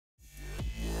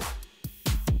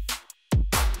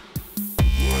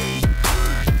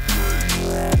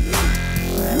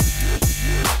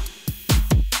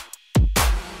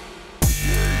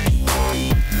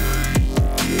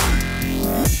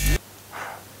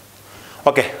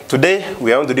Okay, today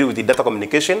we are going to deal with the data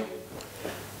communication.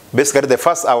 Basically,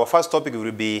 our first topic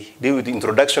will be deal with the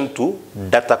introduction to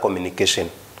data communication.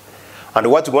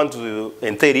 And what we want to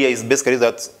entail here is basically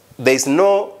that there is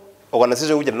no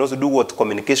organization which knows to do what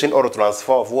communication or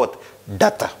transfer of what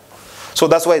data. So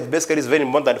that's why it basically is very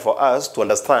important for us to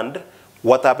understand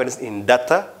what happens in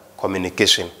data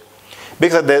communication.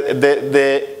 Because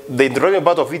the introduction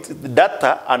part of it,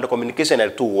 data and communication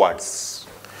are two words.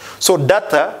 So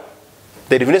data,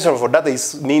 the definition for data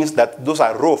means that those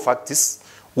are raw facts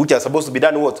which are supposed to be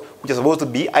done what? Which are supposed to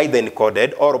be either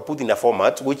encoded or put in a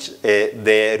format which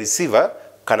the receiver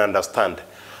can understand.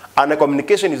 And a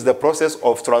communication is the process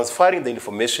of transferring the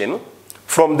information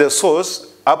from the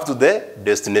source up to the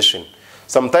destination.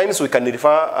 Sometimes we can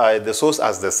refer the source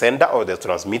as the sender or the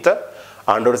transmitter,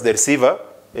 and or the receiver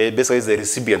basically is the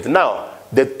recipient. Now,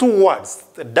 the two words,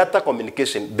 the data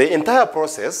communication, the entire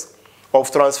process of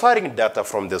transferring data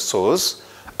from the source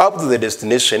up to the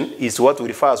destination is what we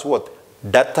refer as what?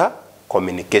 Data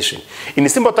communication. In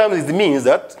simple terms, it means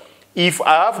that if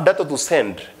I have data to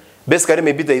send, basically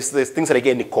maybe there's things like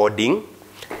encoding,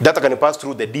 data can pass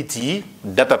through the DTE,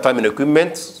 data terminal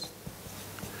equipment,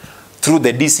 through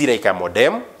the DC like a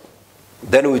modem,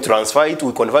 then we transfer it,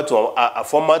 we convert to a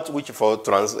format which for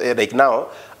like now,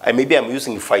 maybe I'm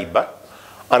using fiber,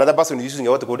 another person is using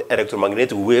what we call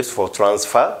electromagnetic waves for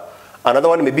transfer, another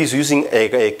one maybe is using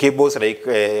cables like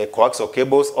coaxial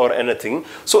cables or anything.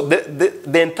 So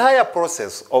the entire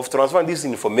process of transferring this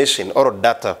information or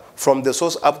data from the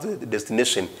source up to the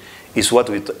destination is what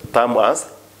we term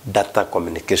as data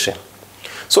communication.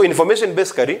 So information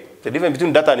basically, the difference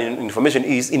between data and information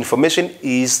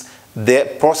is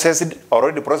the processed,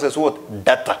 already processed what?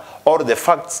 Data, or the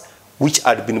facts which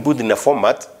are been put in a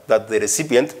format that the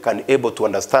recipient can able to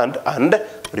understand and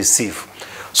receive.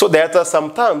 So there are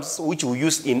some terms which we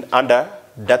use in under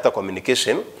data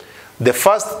communication. The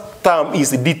first term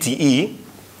is DTE,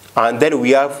 and then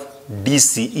we have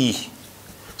DCE.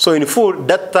 So in full,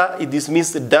 data, it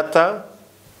means data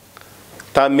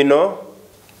terminal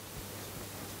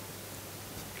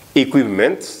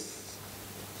equipment.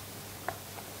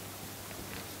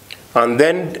 And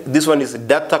then this one is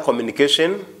data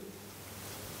communication.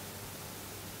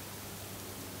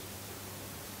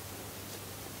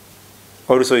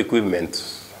 Also equipment.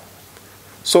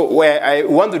 So where I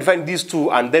want to define these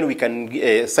two, and then we can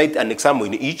cite an example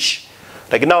in each.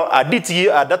 Like now, a DTE,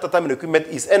 a data terminal equipment,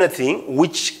 is anything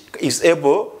which is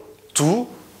able to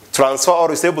transfer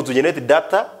or is able to generate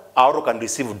data or can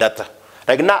receive data.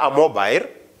 Like now, a mobile,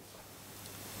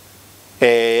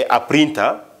 a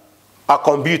printer, a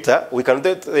computer, we can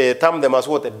term them as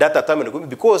what? A data terminal equipment,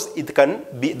 because it can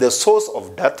be the source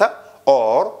of data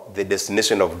or the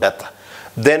destination of data.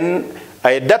 Then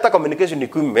a data communication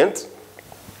equipment,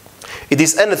 it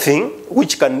is anything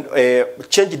which can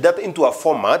change data into a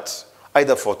format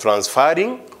either for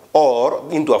transferring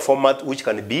or into a format which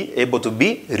can be able to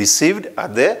be received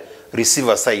at the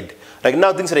receiver side. Like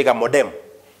now things like a modem,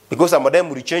 because a modem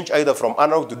will change either from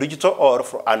analog to digital or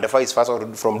and vice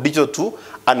versa, from digital to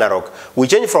analog. We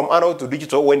change from analog to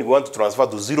digital when we want to transfer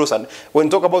to zeros, and when we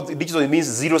talk about digital, it means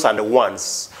zeros and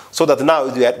ones. So that now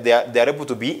they are able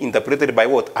to be interpreted by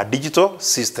what? A digital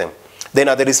system. Then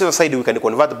at the receiver side, we can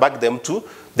convert back them to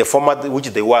the format which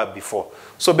they were before.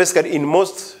 So basically, in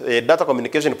most data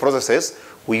communication processes,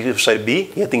 we shall be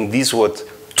getting these what?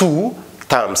 Two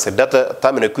terms: data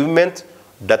terminal equipment,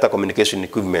 data communication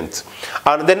equipment.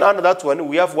 And then under that one,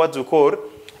 we have what we call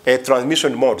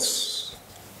transmission modes.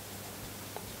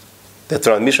 The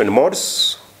transmission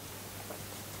modes.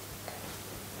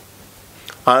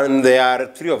 And there are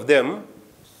three of them.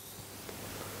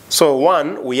 So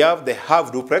one, we have the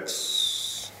half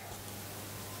duplex.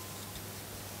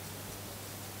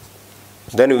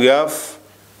 Then we have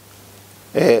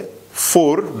a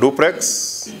full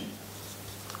duplex.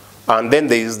 And then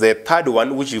there is the third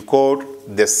one, which you call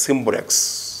the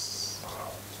simplex.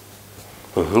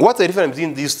 What's the difference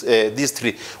between these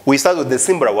three? We start with the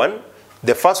simpler one.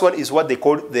 The first one is what they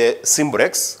call the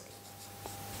simplex.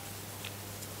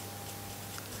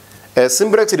 A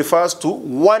simplex refers to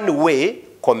one-way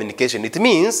communication. It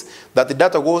means that the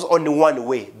data goes only one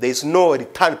way. There is no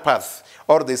return path,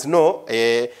 or there is no,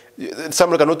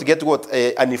 someone cannot get what,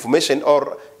 an information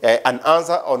or an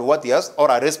answer on what he has, or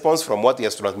a response from what he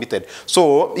has transmitted.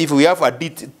 So if we have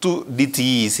two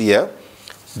DTEs here,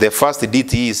 the first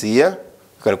DTE is here,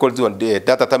 you can call it one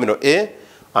data terminal A,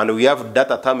 and we have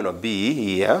data terminal B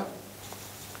here,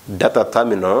 data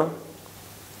terminal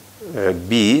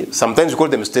B, sometimes we call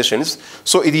them stations.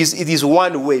 So it is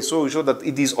one way. So we show that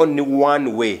it is only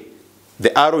one way.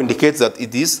 The arrow indicates that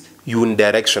it is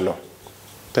unidirectional.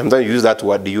 Sometimes you use that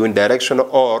word unidirectional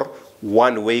or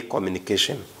one-way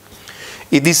communication.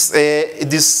 It is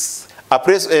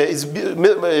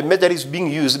method is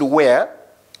being used where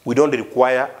we don't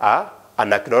require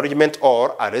an acknowledgement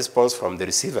or a response from the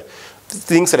receiver.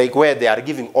 Things like where they are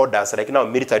giving orders, like now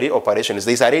military operations,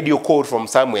 there's a radio code from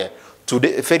somewhere to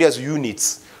the various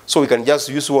units. So we can just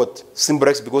use what?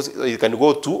 Symbolics, because it can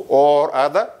go to or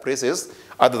other places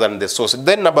other than the source.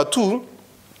 Then number 2,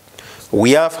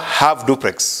 we have half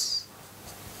duplex.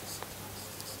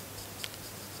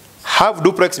 Half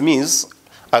duplex means,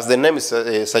 as the name is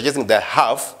suggesting, the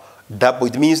half, double,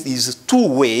 it means it's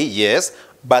two-way, yes,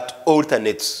 but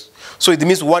alternate. So it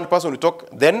means one person will talk,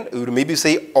 then we will maybe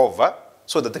say over,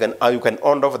 so that you can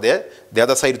on off the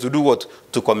other side to do what?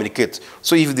 To communicate.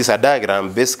 So if this is a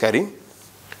diagram, basically,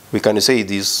 we can say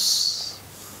this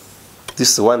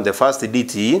one, the first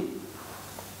DT.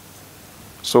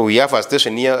 So we have a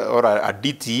station here, or a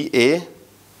DTA.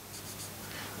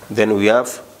 Then we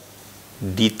have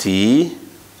DTB.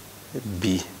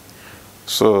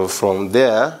 So from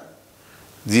there,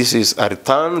 this is a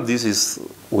return, this is,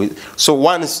 so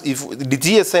once, if the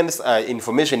DTA sends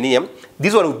information here,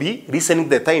 this one will be listening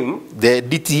the time, the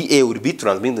DTA will be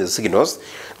transmitting the signals,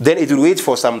 then it will wait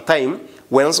for some time.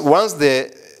 Once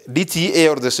the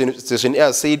DTA or the station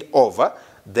has said over,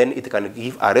 then it can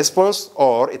give a response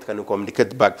or it can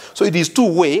communicate back. So it is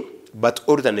two-way, but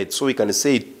alternate. So we can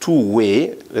say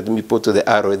two-way, let me put the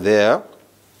arrow there,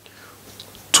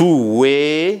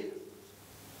 two-way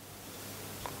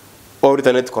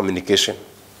alternate communication.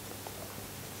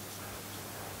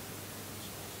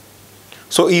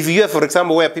 So if you have, for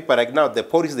example, where people like now, the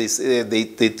police,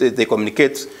 they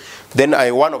communicate, then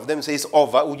one of them says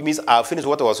over, which means I finished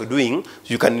what I was doing,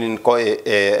 you can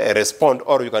respond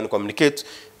or you can communicate.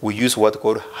 We use what we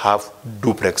call half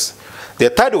duplex. The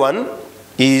third one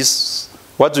is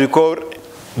what we call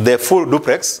the full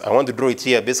duplex. I want to draw it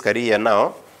here, basically here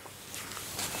now.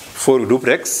 Full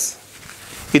duplex.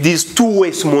 It is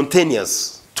two-way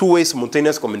spontaneous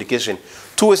communication.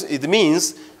 Two-ways, it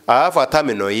means I have a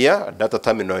terminal here, a data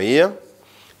terminal here.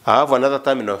 I have another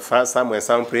terminal somewhere,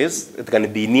 someplace. It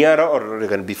can be nearer or it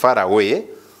can be far away.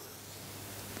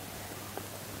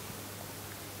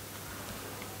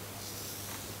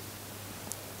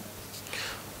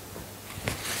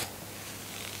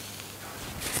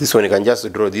 This one you can just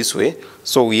draw this way.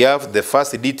 So we have the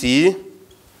first DTE,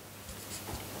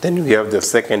 then we have the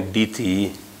second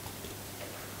DTE.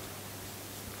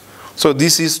 So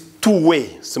this is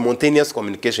two-way simultaneous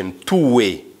communication,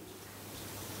 two-way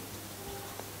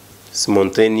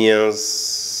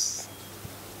simultaneous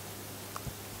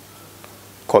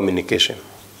communication.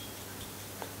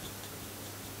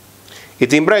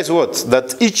 It implies what?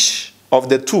 That each of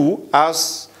the two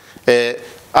has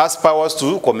powers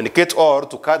to communicate or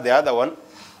to cut the other one,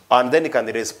 and then it can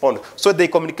respond. So they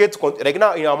communicate, like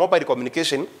now in our mobile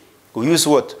communication, we use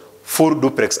what? Full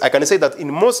duplex. I can say that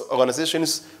in most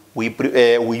organizations, we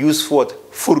use what?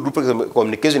 Full duplex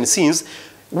communication, since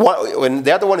when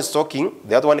the other one is talking,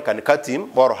 the other one can cut him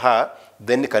or her,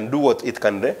 then it can do what? It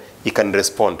can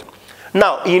respond.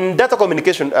 Now, in data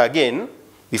communication, again,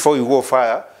 before we go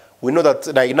further, we know that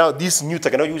like now this new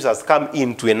technology has come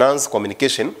in to enhance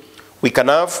communication. We can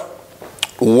have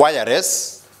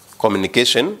wireless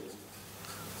communication.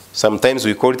 Sometimes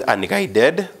we call it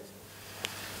unguided.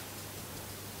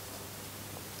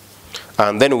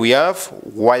 And then we have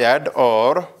wired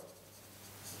or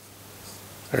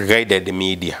guided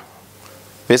media.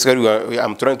 Basically,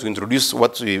 I'm trying to introduce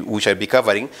what we shall be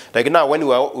covering. Like now, when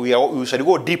we shall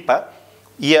go deeper,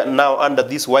 here now under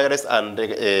this wireless and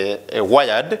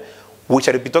wired, we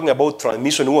shall be talking about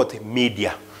transmission what?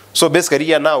 Media. So basically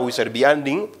here now we shall be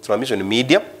adding transmission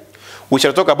media. We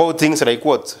shall talk about things like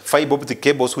what? Fiber optic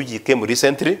cables, which came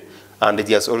recently, and it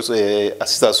has also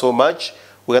assisted us so much.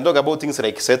 We can talk about things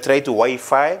like satellite,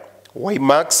 Wi-Fi,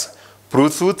 WiMAX,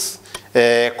 Bluetooth,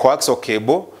 coaxial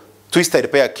cable,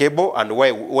 twisted pair cable, and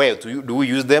where do we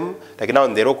use them? Like now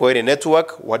in the local area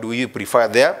network, what do we prefer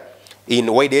there?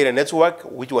 In wide area network,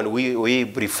 which one we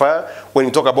prefer? When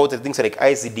we talk about things like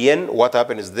ICDN, what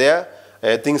happens there?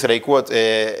 Things like what?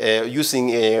 Using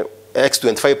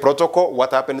X25 protocol,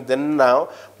 what happened then now?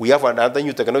 We have another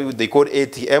new technology they call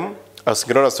ATM,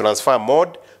 asynchronous transfer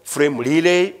mode, frame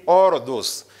relay, all of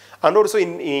those. And also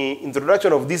in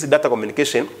introduction of this data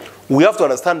communication, we have to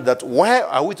understand that why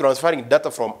are we transferring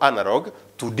data from analog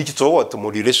to digital to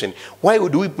modulation? Why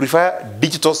would we prefer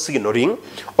digital signaling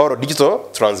or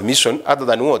digital transmission other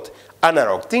than what?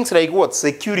 Analog. Things like what?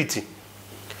 Security.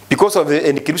 Because of the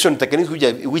encryption techniques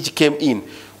which came in,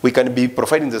 we can be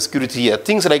providing the security here.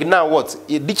 Things like now what?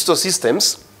 Digital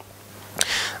systems,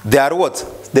 they are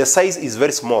what? The size is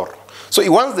very small. So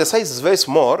once the size is very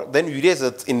small, then you realize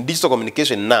that in digital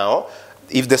communication now,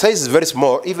 if the size is very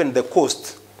small, even the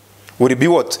cost will be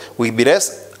what? Will be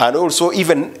less, and also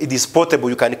even it is portable,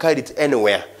 you can carry it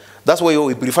anywhere. That's why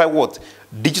we prefer what?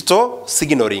 Digital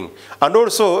signaling. And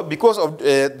also because of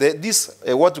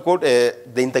what we call the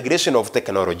integration of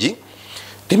technology.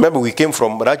 Remember, we came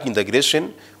from large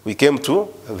integration, we came to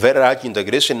very large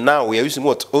integration. Now we are using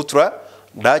what? Ultra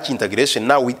large integration.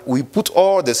 Now we put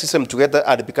all the system together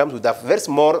and it becomes with a very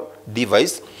small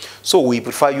device. So we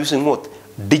prefer using what?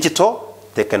 Digital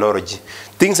technology.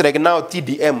 Things like now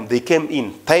TDM, they came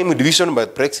in, time division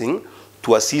multiplexing,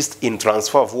 to assist in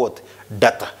transfer of what?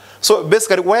 Data. So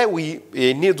basically why we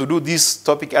need to do this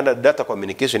topic under data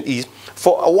communication is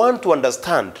for one to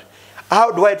understand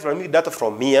how do I transmit data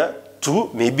from here to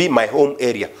maybe my home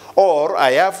area, or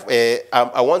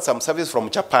I want some service from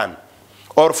Japan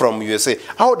or from USA.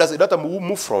 How does the data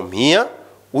move from here,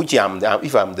 which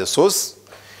if I'm the source,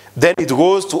 then it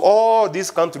goes to all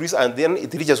these countries and then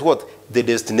it reaches what? The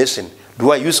destination.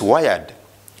 Do I use wired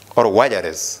or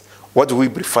wireless? What do we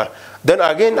prefer? Then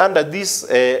again, under this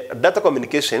data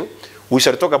communication, we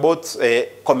shall talk about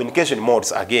communication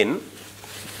modes again.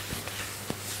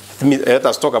 Let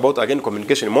us talk about again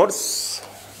communication modes.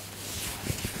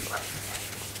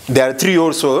 There are three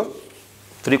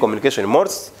communication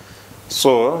modes.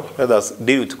 So let us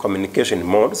deal with communication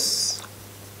modes.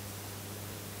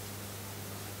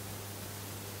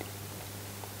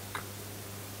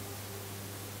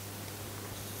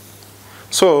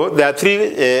 So there are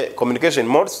three communication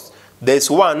modes. There is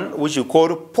one which you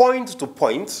call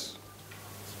point-to-point.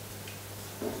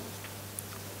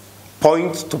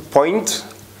 Point-to-point.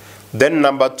 Then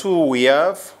number two, we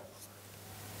have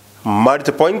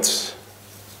multi-point.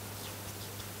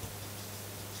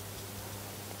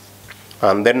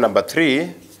 And then number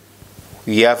three,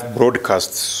 we have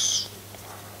broadcasts.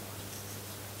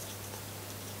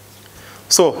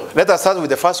 So let us start with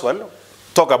the first one,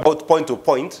 talk about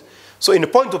point-to-point. So in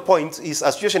point-to-point is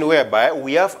a situation whereby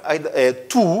we have either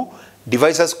two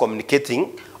devices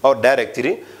communicating or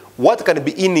directly. What can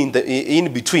be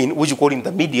in between, which you call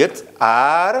intermediate,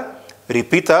 are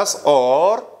repeaters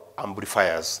or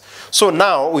amplifiers. So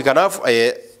now we can have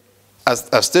a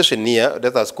station here,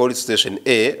 let us call it station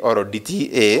A or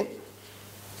DTA.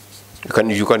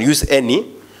 You can use any.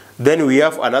 Then we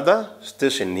have another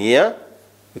station here.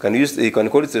 You can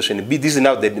call it station B. This is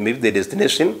now maybe the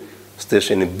destination,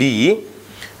 station B.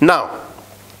 Now,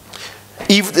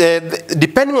 if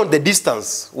depending on the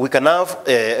distance, we can have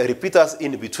repeaters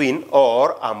in between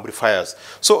or amplifiers.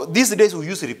 So these days we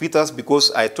use repeaters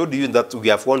because I told you that we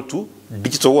have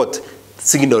digital what?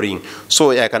 Signaling.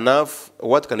 So I can have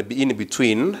what can be in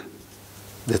between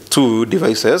the two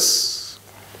devices.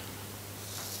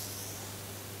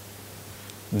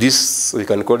 This, we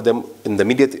can call them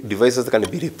intermediate devices that can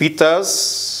be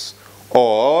repeaters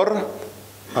or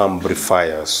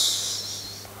amplifiers.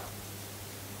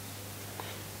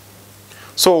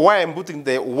 So why I'm putting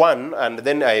the one and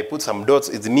then I put some dots,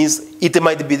 it means it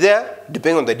might be there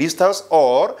depending on the distance,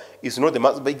 or it's not the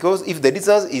max, because if the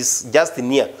distance is just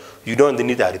near, you don't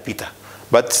need a repeater.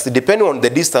 But depending on the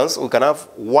distance, we can have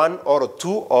one or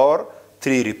two or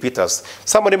three repeaters.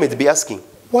 Somebody might be asking,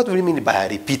 what do you mean by a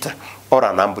repeater or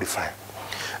an amplifier?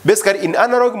 Basically, in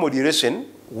analog modulation,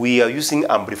 we are using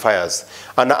amplifiers.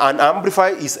 And an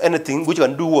amplifier is anything which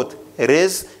can do what?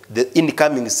 Raise the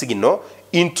incoming signal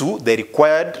into the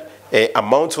required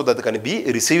amount so that it can be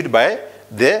received by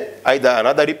either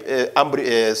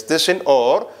another station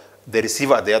or the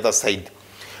receiver at the other side.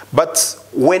 But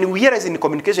when we realize in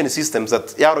communication systems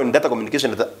that are in data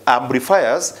communication, that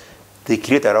amplifiers, they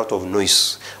create a lot of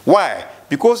noise. Why?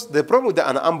 Because the problem with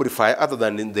an amplifier, other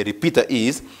than in the repeater,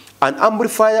 is an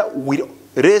amplifier will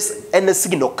raise any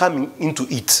signal coming into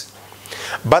it.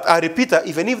 But a repeater,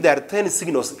 even if there are 10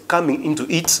 signals coming into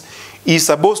it, is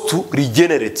supposed to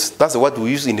regenerate. That's what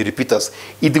we use in the repeaters.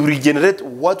 It will regenerate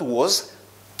what was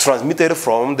transmitted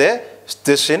from the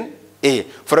station A.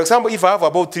 For example, if I have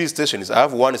about 3 stations, I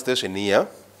have one station here,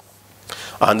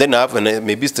 and then I have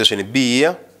maybe station B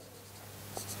here,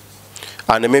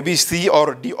 and maybe C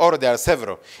or D, or there are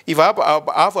several. If I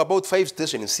have about 5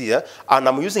 stations here, and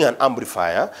I'm using an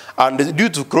amplifier, and due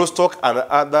to crosstalk and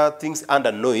other things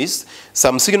under noise,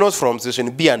 some signals from station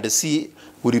B and C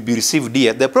will be received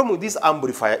here. The problem with this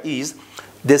amplifier is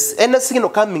there's any signal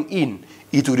coming in,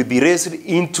 it will be raised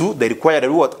into the required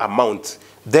amount.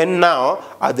 Then now,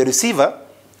 at the receiver,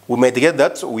 we might get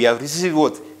that we have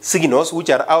received signals which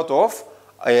are out of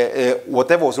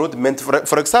whatever was not meant.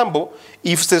 For example,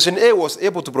 if station A was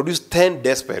able to produce 10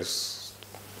 decibels,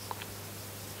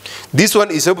 This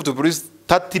one is able to produce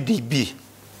 30 dB.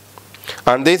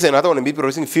 And there's another one maybe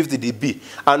producing 50 dB.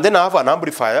 And then I have an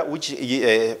amplifier, which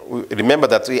remember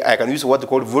that I can use what we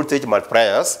call voltage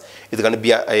multipliers. It's going to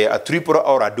be a tripler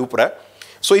or a dupler.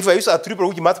 So if I use a tripler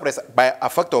which multiplies by a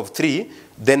factor of 3,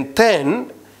 then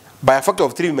 10 by a factor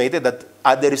of 3 may say that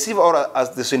at the receiver or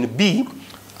at station B,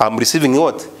 I'm receiving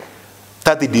what?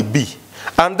 30 dB.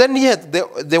 And then yet,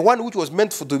 the one which was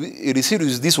meant to be received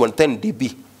is this one, 10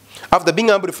 dB. After being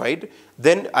amplified,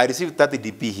 then I received 30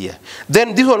 dB here.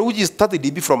 Then this one, which is 30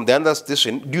 dB from the other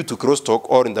station due to crosstalk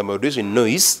or in the modulation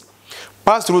noise,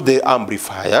 pass through the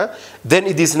amplifier, then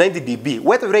it is 90 dB.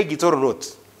 Whether I get or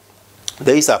not,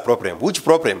 there is a problem. Which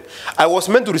problem? I was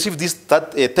meant to receive this 10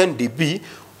 dB,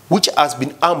 which has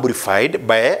been amplified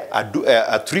by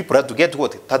a tripler to get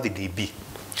what? 30 dB.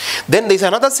 Then there's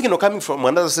another signal coming from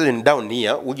another station down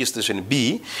here, which is station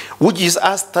B, which is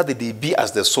as 30 dB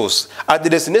as the source. At the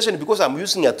destination, because I'm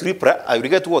using a tripler, I will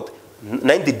get what?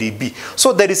 90 dB.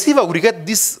 So the receiver will get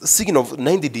this signal of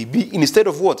 90 dB instead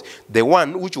of what? The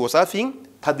one which was having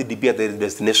 30 dB at the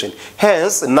destination.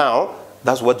 Hence, now,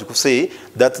 that's what you could say,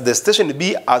 that the station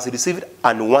B has received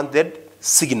unwanted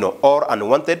signal or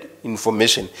unwanted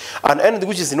information. And anything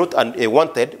which is not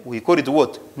wanted, we call it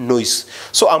what? Noise.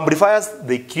 So amplifiers,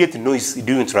 they create noise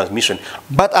during transmission.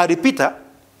 But a repeater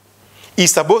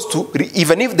is supposed to,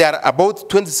 even if there are about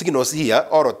 20 signals here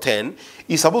or 10,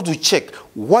 is supposed to check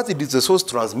what it is the source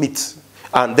transmits.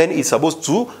 And then it's supposed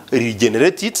to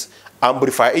regenerate it,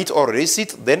 amplify it or erase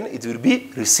it, then it will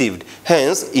be received.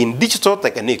 Hence, in digital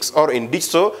techniques or in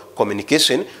digital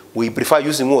communication, we prefer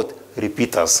using what?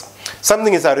 Repeaters.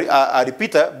 Something is a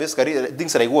repeater, basically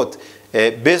things like what?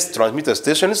 Base transmitter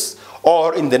stations,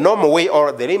 or in the normal way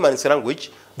or the layman's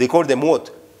language, they call them what?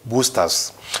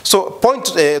 Boosters. So point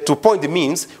to point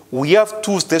means we have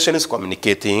two stations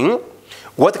communicating.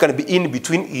 What can be in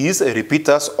between is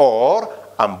repeaters or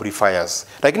amplifiers.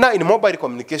 Like now in mobile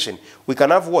communication, we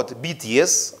can have what?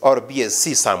 BTS or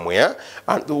BSC somewhere,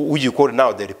 and which you call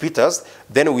now the repeaters.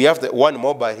 Then we have the one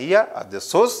mobile here at the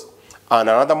source, and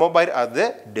another mobile at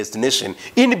the destination.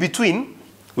 In between,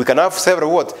 we can have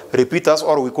several what? Repeaters,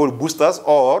 or we call boosters,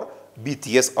 or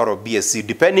BTS or BSC,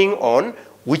 depending on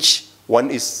which one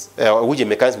is, which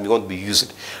mechanism is going to be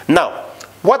used. Now,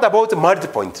 what about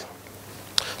multi-point?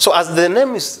 So as the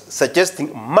name is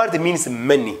suggesting, multi means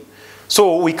many.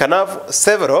 So we can have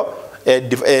several,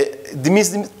 it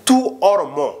means two or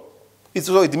more.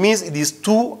 It means it is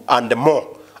two and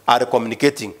more are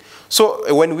communicating.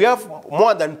 So when we have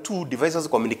more than two devices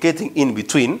communicating in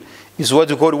between, is what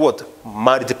you call what?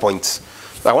 Multi-points.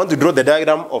 I want to draw the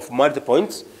diagram of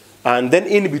multi-points, and then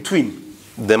in between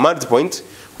the multi-point,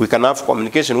 we can have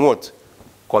communication what?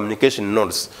 Communication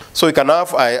nodes. So we can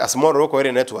have a small local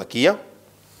area network here.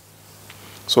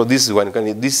 So this is one.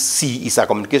 This C is a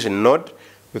communication node.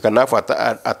 We can have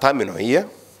a terminal here,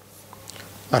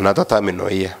 another terminal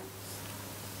here.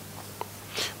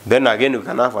 Then again, we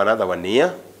can have another one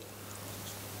here.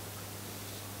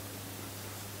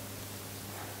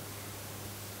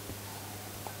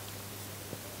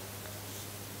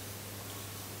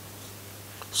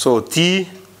 So T,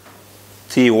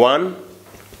 T1,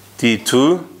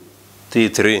 T2,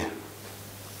 T3.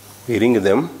 We ring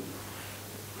them.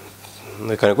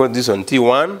 We can call this one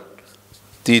T1,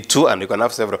 T2, and you can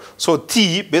have several. So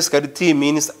T, basically T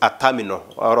means a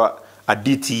terminal or a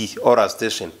DT or a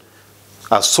station,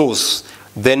 a source.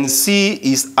 Then C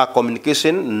is a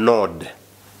communication node.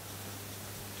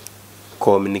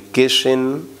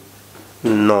 Communication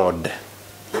node.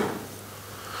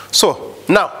 So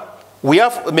now, we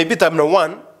have maybe terminal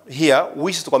 1 here,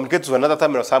 which is to communicate to another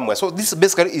terminal somewhere. So this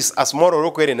basically is a small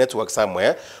local area network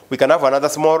somewhere. We can have another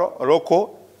small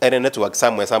local area network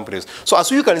somewhere, someplace. So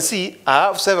as you can see, I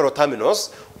have several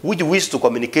terminals which wish to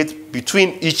communicate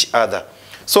between each other.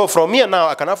 So from here now,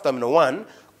 I can have terminal 1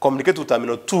 communicate to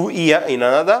terminal 2 here in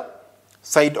another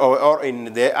side or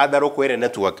in the other local area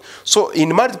network. So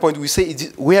in multi-point, we say it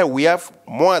is where we have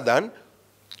more than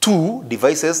two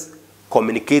devices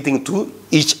communicating to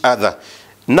each other.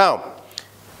 Now,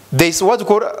 there is what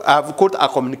I've called a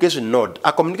communication node.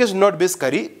 A communication node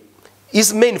basically,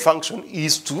 its main function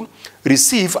is to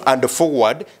receive and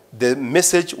forward the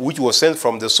message which was sent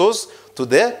from the source to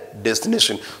the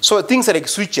destination. So things like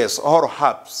switches or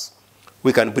hubs,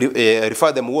 we can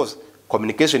refer them as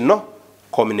communication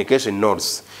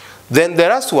nodes. Then the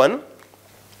last one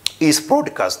is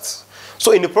broadcasts.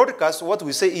 So in the broadcast, what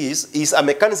we say is a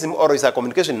mechanism or is a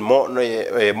communication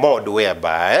mode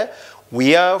whereby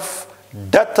we have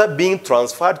data being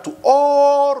transferred to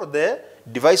all the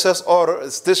devices or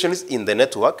stations in the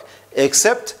network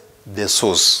except the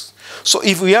source. So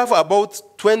if we have about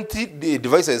 20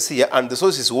 devices here and the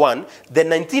source is 1, the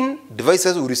 19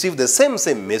 devices will receive the same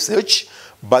message,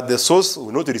 but the source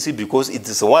will not receive because it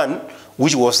is 1,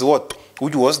 which was what?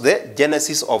 Which was the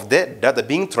genesis of the data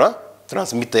being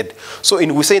transmitted. So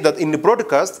we say that in the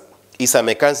broadcast is a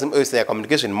mechanism, is a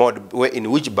communication mode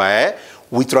in which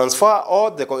we transfer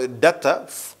all the data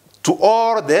to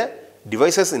all the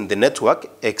devices in the network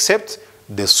except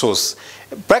the source.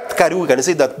 Practically, we can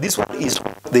say that this one is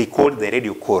what they call the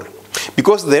radio core.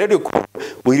 Because the radio core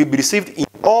will be received in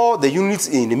all the units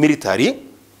in the military,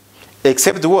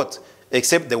 except what?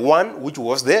 Except the one which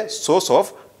was the source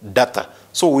of data.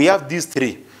 So we have these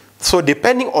three. So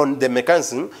depending on the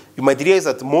mechanism, you might realize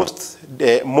that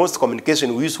most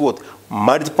communication we use what?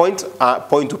 Multi-point,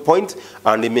 point-to-point,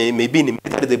 and maybe in the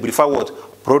military they prefer what?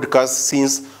 Broadcast,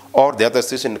 since all the other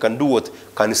stations can do what?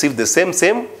 Can receive the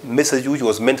same message which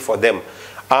was meant for them.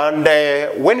 And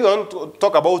when you want to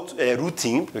talk about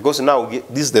routing, because now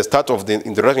this is the start of the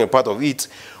introduction part of it,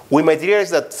 we might realize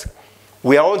that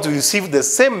we are going to receive the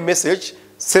same message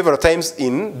several times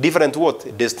in different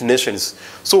what? Destinations.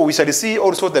 So we shall see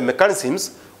also the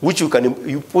mechanisms which you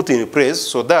put in place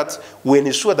so that we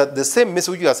ensure that the same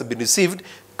message which has been received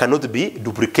cannot be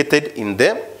duplicated in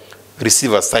the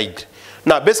receiver side.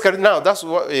 Now, basically, now that's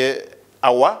what,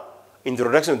 our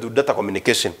introduction to data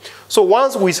communication. So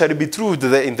once we shall be through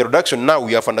the introduction, now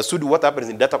we have understood what happens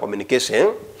in data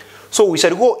communication. So we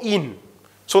shall go in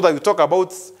so that we talk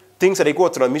about things like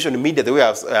what transmission media, the way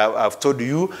I've told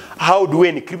you. How do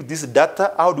we encrypt this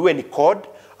data? How do we encode?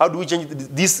 How do we change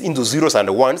this into zeros and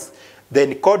ones? The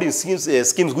encoding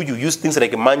schemes which you use, things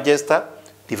like Manchester,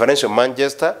 differential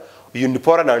Manchester,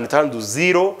 unipolar and return to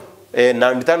zero, and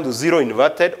return to zero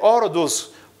inverted, all of those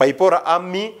bipolar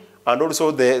army, and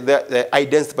also the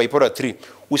high-density bipolar 3.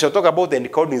 We shall talk about the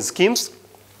encoding schemes.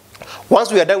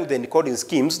 Once we are done with the encoding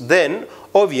schemes, then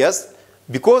obvious,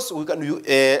 because we can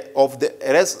of the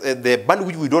rest, the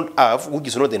bandwidth we don't have, which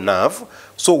is not enough,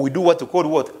 so we do what we call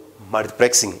what?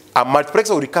 Multiplexing. A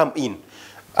multiplexer will come in,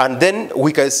 and then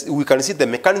we can see the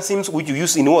mechanisms which you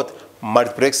use in what?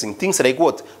 Multiplexing. Things like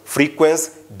what?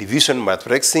 Frequency division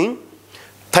multiplexing,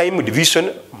 time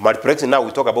division multiplexing. Now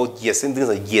we talk about GSM, things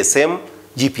like GSM,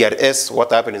 GPRS, what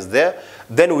happens there.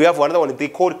 Then we have another one they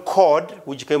call chord,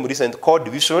 which came recent, chord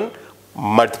division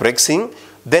multiplexing.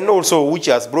 Then also which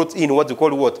has brought in what we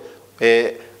call what?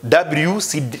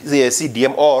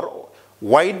 WCDM or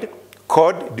wide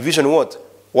chord division what?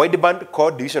 Wideband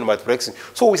chord division multiplexing.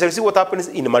 So we shall see what happens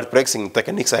in multiplexing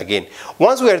techniques again.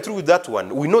 Once we are through with that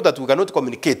one, we know that we cannot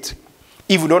communicate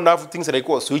if we don't have things like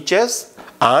what? Switches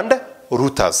and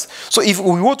routers. So if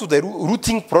we go to the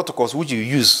routing protocols which you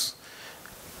use,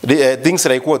 things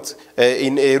like what?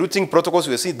 In routing protocols,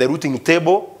 we see the routing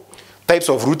table, types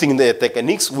of routing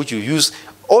techniques which you use.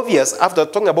 Obvious, after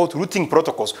talking about routing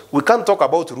protocols, we can't talk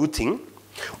about routing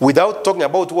without talking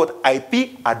about what?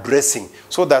 IP addressing.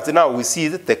 So that now we see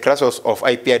the classes of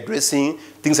IP addressing,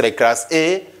 things like class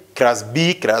A, class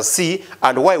B, class C,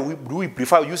 and why do we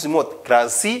prefer using what?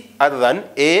 Class C other than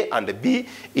A and B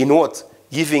in what?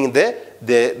 Giving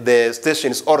the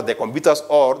stations or the computers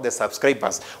or the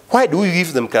subscribers. Why do we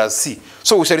give them class C?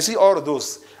 So we shall see all of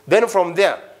those. Then from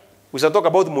there, we shall talk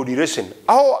about modulation.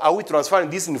 How are we transferring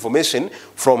this information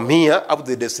from here up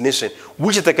to the destination?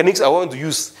 Which techniques I want to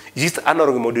use? Is it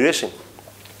analog modulation?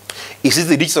 Is it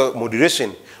the digital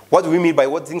modulation? What do we mean by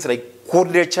what? Things like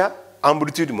quadrature,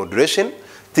 amplitude modulation,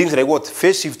 things like what?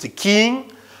 Phase shift keying,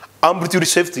 amplitude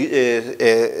shift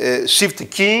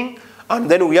keying, and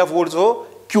then we have also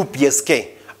QPSK.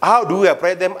 How do we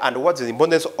apply them and what is the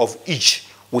importance of each?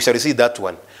 We shall see that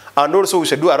one. And also we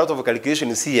shall do a lot of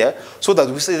calculations here so that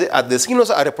we see that the signals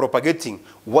are propagating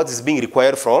what is being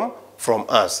required from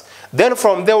us. Then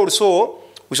from there also,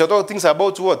 we shall talk things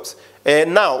about what?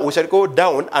 Now we shall go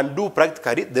down and do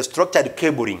practically the structured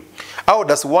cabling. How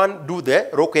does one do the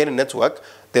ROCN network?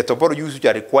 The topologies which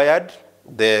are required,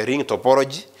 the ring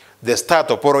topology, the star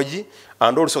topology,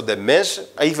 and also the mesh.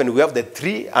 Even we have the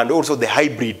tree and also the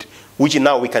hybrid, which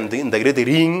now we can integrate the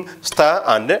ring, star,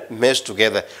 and mesh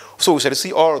together. So we shall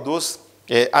see all of those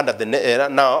under the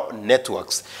now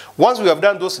networks. Once we have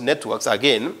done those networks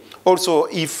again, also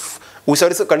if we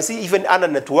can see even under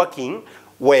networking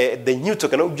where the new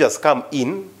technologies come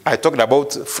in. I talked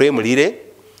about frame relay.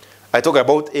 I talked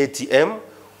about ATM.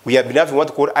 We have been having what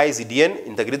we call ICDN,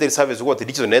 integrated service what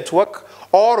digital network.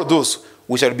 All of those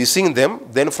we shall be seeing them.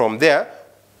 Then from there,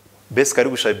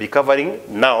 basically we shall be covering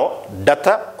now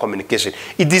data communication.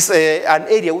 It is an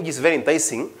area which is very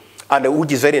enticing and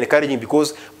which is very encouraging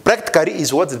because practically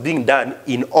is what is being done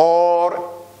in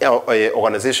all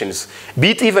organizations.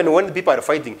 Be it even when people are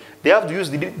fighting, they have to use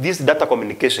this data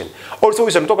communication. Also,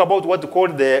 we shall talk about what we call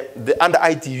the under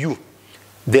ITU,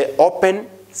 the open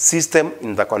system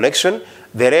interconnection,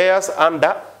 the layers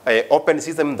under open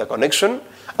system interconnection,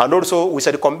 and also we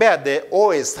shall compare the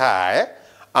OSI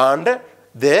and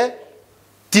the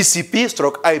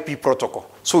TCP/IP protocol.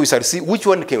 So we shall see which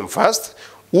one came first,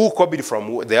 who copied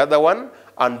from the other one,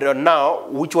 and now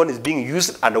which one is being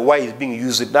used and why is being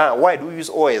used. Now, why do we use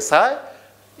OSI?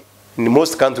 In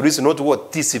most countries, not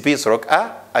what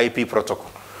TCP/IP protocol.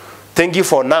 Thank you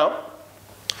for now.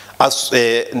 As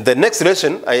the next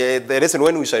lesson, the lesson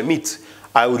when we shall meet,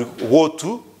 I will go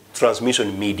to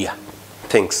transmission media.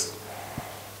 Thanks.